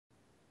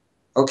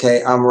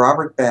Okay, I'm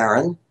Robert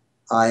Barron.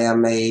 I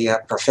am a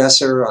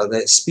professor,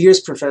 the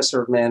Spears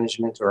Professor of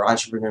Management or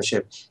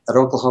Entrepreneurship at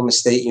Oklahoma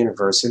State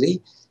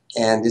University.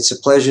 And it's a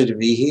pleasure to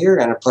be here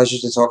and a pleasure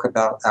to talk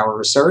about our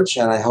research.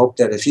 And I hope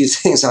that a few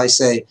things I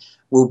say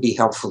will be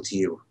helpful to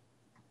you.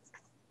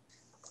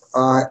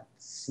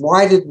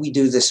 Why did we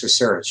do this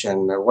research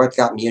and what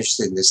got me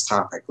interested in this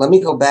topic? Let me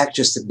go back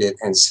just a bit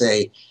and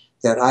say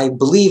that I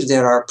believe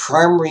that our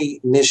primary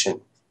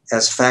mission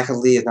as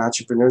faculty in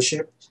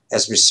entrepreneurship,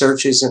 as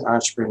researchers in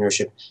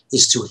entrepreneurship,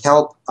 is to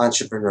help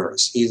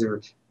entrepreneurs,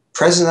 either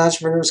present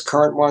entrepreneurs,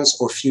 current ones,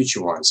 or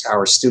future ones,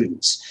 our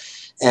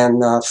students.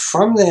 And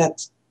from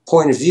that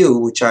point of view,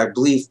 which I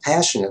believe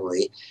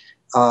passionately,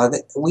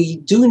 we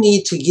do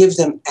need to give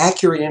them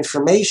accurate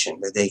information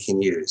that they can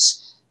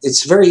use.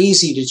 It's very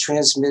easy to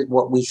transmit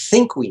what we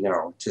think we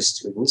know to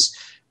students,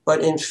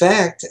 but in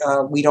fact,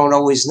 we don't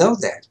always know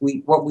that.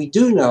 What we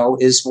do know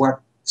is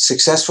what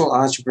successful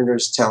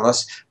entrepreneurs tell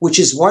us, which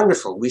is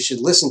wonderful. We should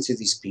listen to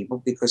these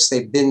people because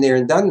they've been there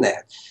and done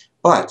that.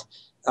 But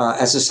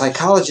as a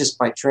psychologist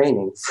by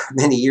training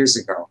many years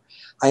ago,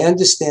 I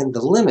understand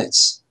the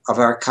limits of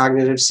our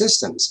cognitive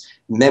systems.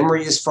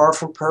 Memory is far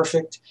from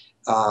perfect.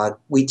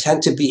 We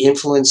tend to be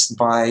influenced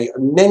by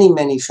many,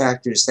 many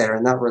factors that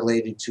are not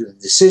related to the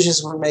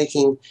decisions we're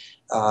making,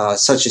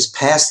 such as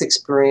past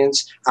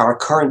experience, our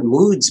current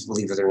moods,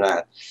 believe it or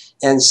not.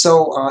 And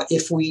so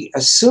if we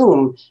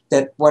assume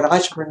that what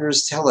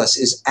entrepreneurs tell us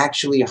is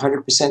actually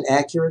 100%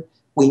 accurate,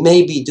 we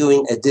may be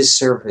doing a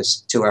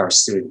disservice to our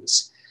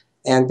students.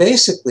 And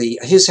basically,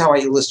 here's how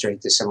I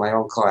illustrate this in my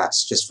own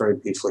class, just very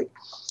briefly.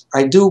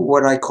 I do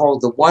what I call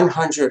the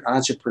 100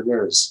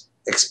 entrepreneurs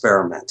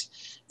experiment.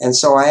 And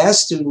so I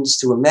ask students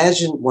to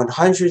imagine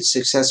 100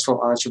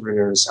 successful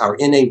entrepreneurs are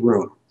in a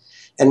room.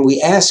 And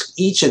we ask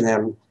each of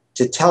them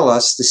to tell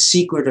us the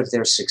secret of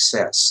their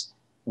success.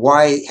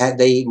 Why had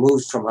they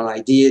moved from an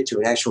idea to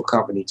an actual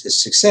company to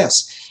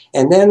success?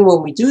 And then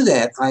when we do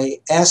that, I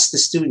ask the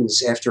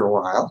students after a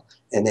while,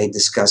 and they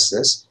discuss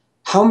this,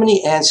 how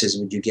many answers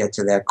would you get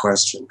to that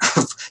question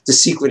of the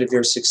secret of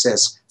your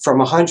success from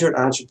 100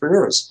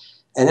 entrepreneurs?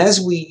 And as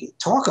we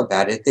talk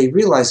about it, they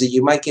realize that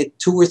you might get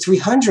 200 or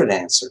 300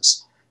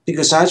 answers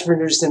because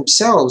entrepreneurs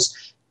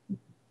themselves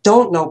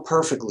don't know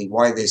perfectly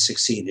why they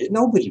succeeded.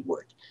 Nobody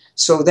would.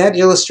 So that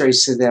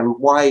illustrates to them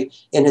why,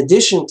 in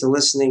addition to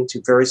listening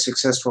to very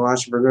successful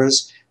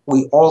entrepreneurs,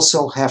 we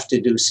also have to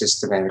do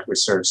systematic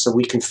research so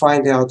we can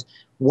find out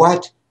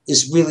what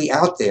is really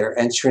out there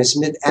and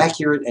transmit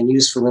accurate and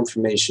useful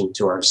information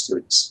to our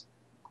students.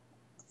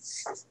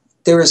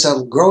 There is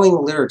a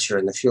growing literature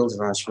in the field of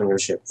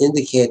entrepreneurship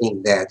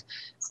indicating that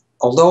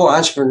although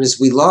entrepreneurs,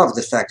 we love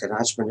the fact that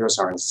entrepreneurs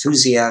are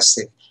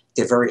enthusiastic,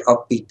 they're very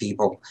upbeat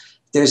people,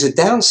 there's a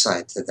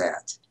downside to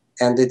that.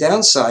 And the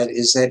downside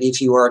is that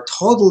if you are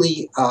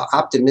totally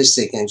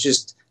optimistic and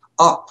just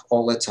up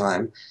all the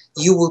time,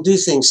 you will do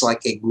things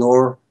like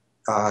ignore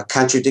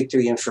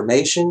contradictory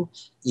information.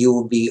 You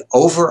will be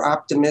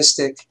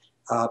over-optimistic.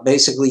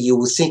 Basically, you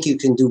will think you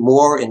can do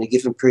more in a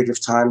given period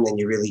of time than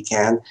you really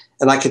can.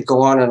 And I could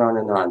go on and on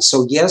and on.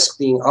 So yes,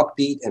 being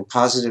upbeat and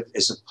positive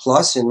is a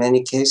plus in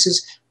many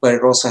cases, but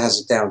it also has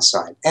a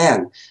downside.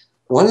 And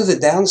one of the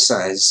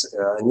downsides,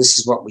 and this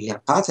is what we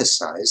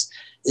hypothesized,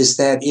 is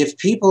that if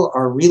people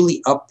are really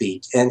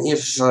upbeat and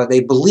if they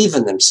believe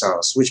in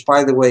themselves, which,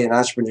 by the way, in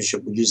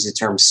entrepreneurship, we use the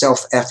term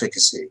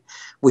self-efficacy,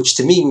 which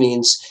to me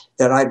means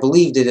that I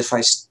believe that if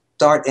I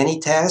start any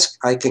task,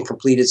 I can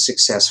complete it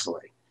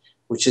successfully,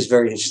 which is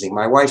very interesting.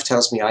 My wife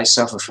tells me I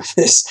suffer from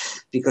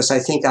this because I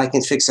think I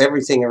can fix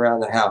everything around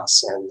the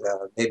house, and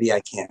maybe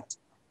I can't.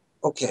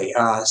 Okay,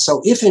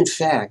 so if in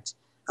fact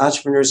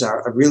entrepreneurs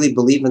really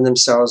believe in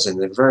themselves and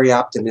they're very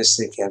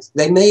optimistic, and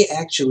they may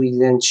actually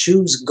then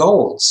choose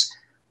goals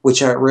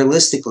which are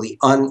realistically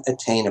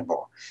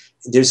unattainable.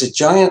 There's a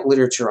giant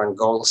literature on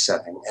goal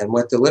setting, and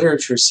what the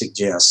literature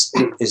suggests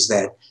is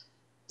that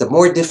the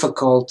more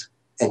difficult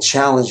and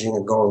challenging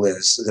a goal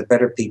is, the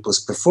better people's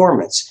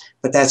performance.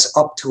 But that's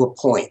up to a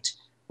point.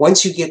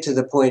 Once you get to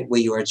the point where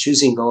you are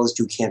choosing goals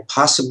you can't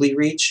possibly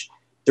reach,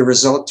 the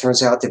result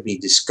turns out to be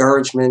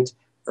discouragement,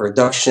 a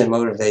reduction in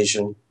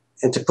motivation,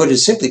 and to put it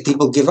simply,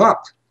 people give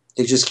up.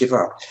 They just give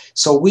up.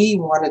 So we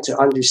wanted to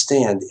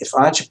understand if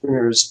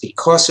entrepreneurs,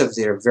 because of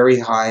their very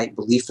high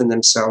belief in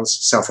themselves,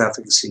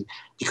 self-efficacy,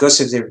 because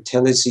of their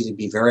tendency to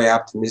be very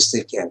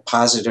optimistic and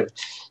positive,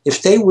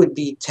 if they would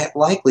be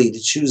likely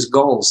to choose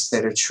goals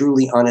that are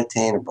truly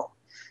unattainable.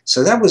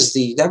 So that was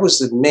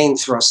the main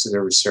thrust of the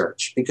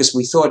research, because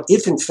we thought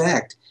if in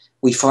fact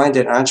we find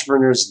that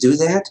entrepreneurs do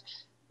that,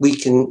 we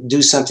can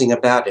do something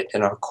about it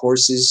in our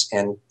courses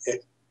and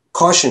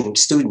caution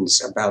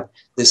students about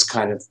this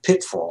kind of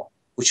pitfall,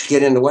 which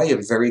get in the way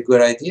of very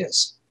good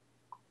ideas.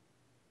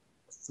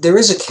 There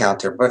is a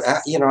counter, but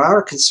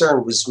our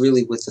concern was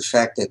really with the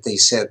fact that they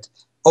set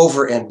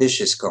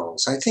overambitious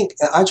goals. I think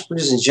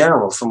entrepreneurs in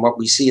general, from what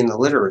we see in the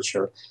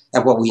literature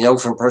and what we know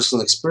from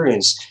personal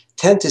experience,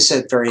 tend to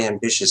set very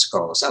ambitious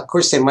goals. Of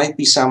course, there might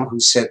be some who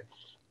set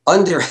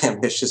under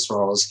ambitious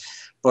goals,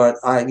 but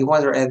you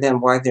wonder at them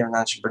why they're an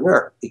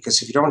entrepreneur.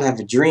 Because if you don't have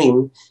a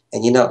dream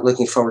and you're not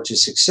looking forward to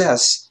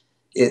success,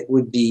 it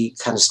would be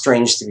kind of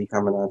strange to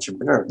become an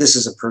entrepreneur. This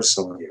is a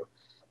personal view.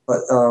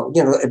 But,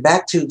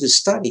 back to the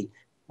study,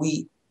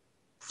 we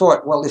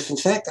thought, well, if in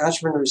fact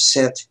entrepreneurs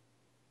set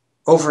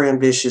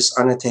overambitious,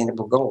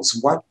 unattainable goals,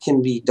 what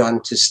can be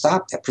done to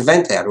stop that,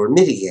 prevent that, or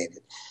mitigate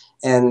it?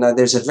 And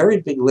there's a very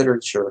big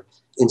literature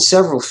in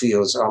several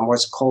fields on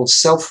what's called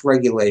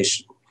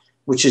self-regulation,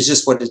 which is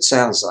just what it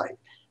sounds like.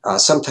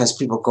 Sometimes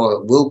people call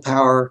it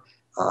willpower.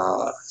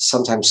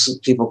 Sometimes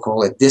people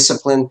call it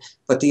discipline.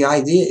 But the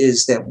idea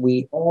is that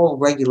we all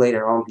regulate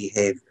our own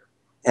behavior,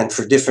 and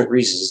for different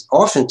reasons,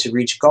 often to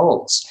reach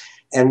goals.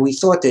 And we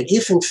thought that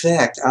if, in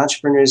fact,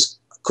 entrepreneurs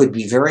could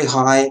be very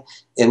high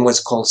in what's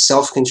called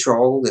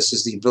self-control, this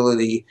is the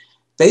ability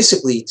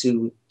basically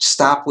to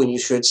stop when you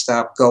should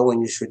stop, go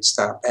when you should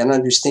stop, and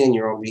understand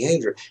your own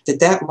behavior,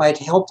 that might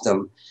help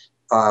them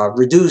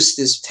reduce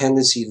this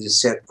tendency to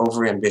set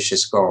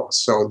overambitious goals.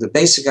 So the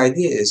basic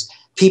idea is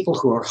people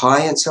who are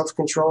high in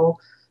self-control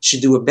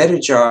should do a better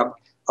job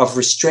of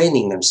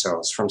restraining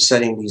themselves from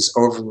setting these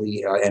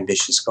overly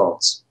ambitious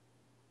goals.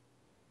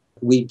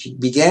 We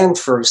began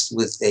first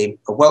with a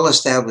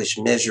well-established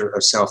measure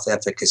of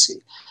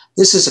self-efficacy.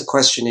 This is a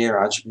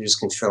questionnaire entrepreneurs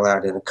can fill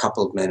out in a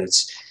couple of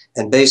minutes.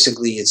 And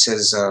basically it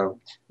says,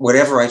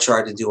 whatever I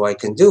try to do, I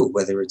can do,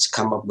 whether it's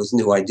come up with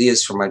new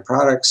ideas for my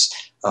products,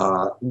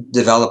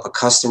 develop a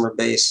customer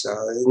base.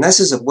 And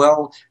this is a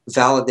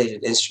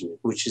well-validated instrument,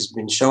 which has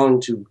been shown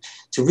to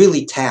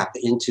really tap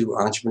into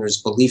entrepreneurs'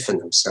 belief in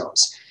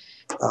themselves.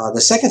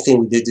 The second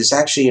thing we did is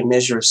actually a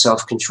measure of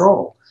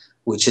self-control,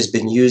 which has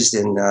been used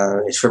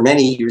for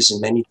many years in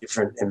many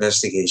different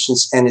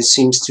investigations, and it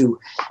seems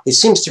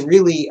to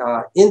really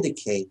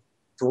indicate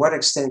to what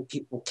extent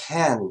people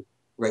can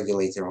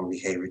regulate their own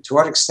behavior, to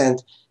what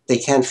extent they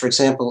can, for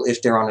example,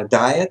 if they're on a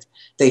diet,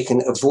 they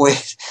can avoid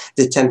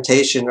the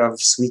temptation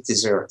of sweet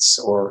desserts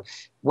or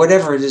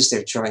whatever it is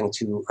they're trying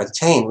to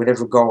attain,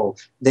 whatever goal,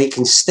 they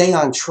can stay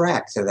on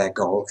track to that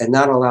goal and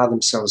not allow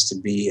themselves to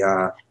be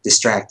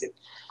distracted.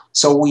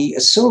 So we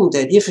assume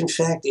that if in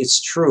fact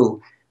it's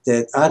true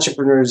that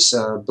entrepreneurs'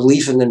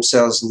 belief in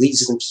themselves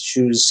leads them to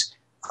choose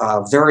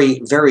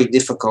very, very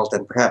difficult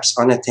and perhaps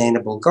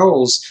unattainable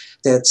goals,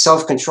 that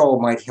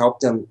self-control might help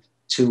them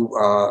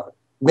to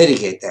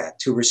mitigate that,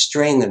 to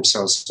restrain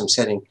themselves from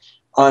setting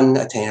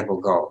unattainable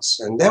goals.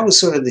 And that was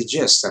sort of the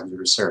gist of the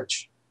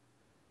research.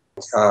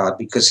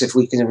 Because if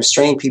we can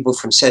restrain people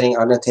from setting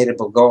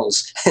unattainable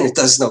goals and it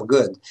does no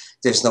good,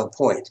 there's no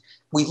point.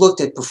 We looked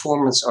at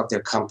performance of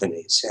their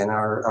companies, and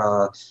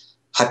our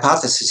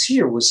hypothesis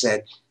here was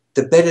that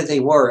the better they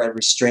were at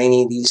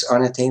restraining these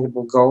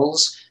unattainable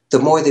goals, the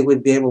more they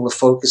would be able to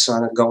focus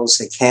on the goals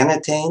they can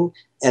attain,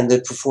 and the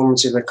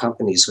performance of their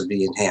companies would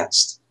be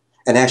enhanced.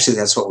 And actually,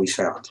 that's what we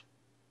found.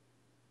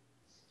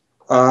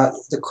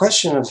 The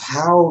question of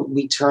how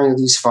we turn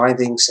these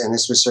findings and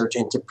this research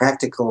into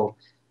practical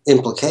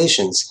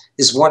implications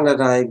is one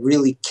that I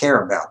really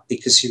care about,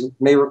 because you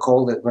may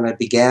recall that when I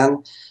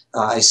began,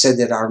 I said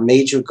that our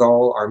major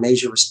goal, our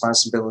major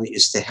responsibility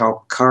is to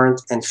help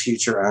current and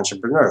future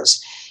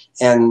entrepreneurs.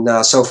 And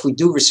so if we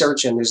do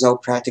research and there's no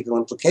practical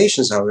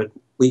implications of it,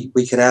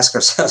 we can ask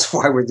ourselves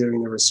why we're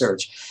doing the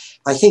research.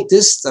 I think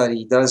this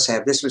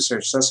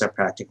research does have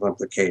practical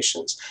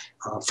implications.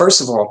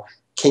 First of all,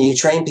 can you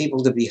train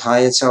people to be high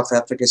in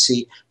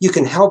self-efficacy? You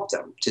can help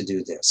them to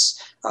do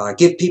this.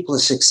 Give people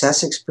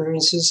success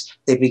experiences,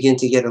 they begin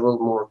to get a little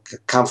more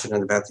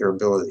confident about their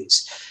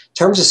abilities. In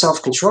terms of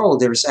self-control,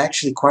 there's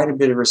actually quite a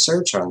bit of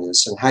research on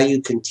this and how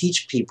you can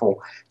teach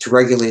people to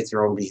regulate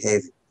their own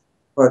behavior.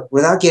 But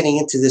without getting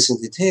into this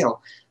in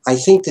detail, I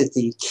think that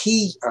the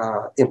key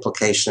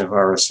implication of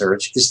our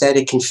research is that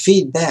it can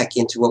feed back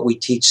into what we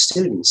teach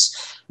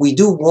students. We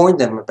do warn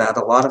them about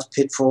a lot of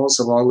pitfalls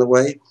along the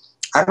way.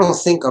 I don't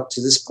think up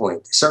to this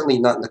point, certainly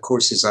not in the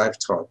courses I've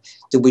taught,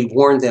 did we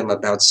warn them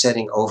about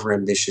setting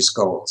overambitious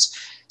goals.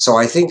 So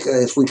I think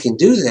if we can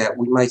do that,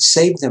 we might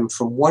save them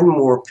from one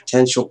more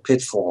potential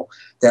pitfall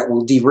that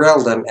will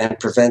derail them and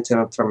prevent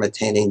them from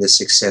attaining the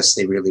success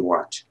they really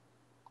want.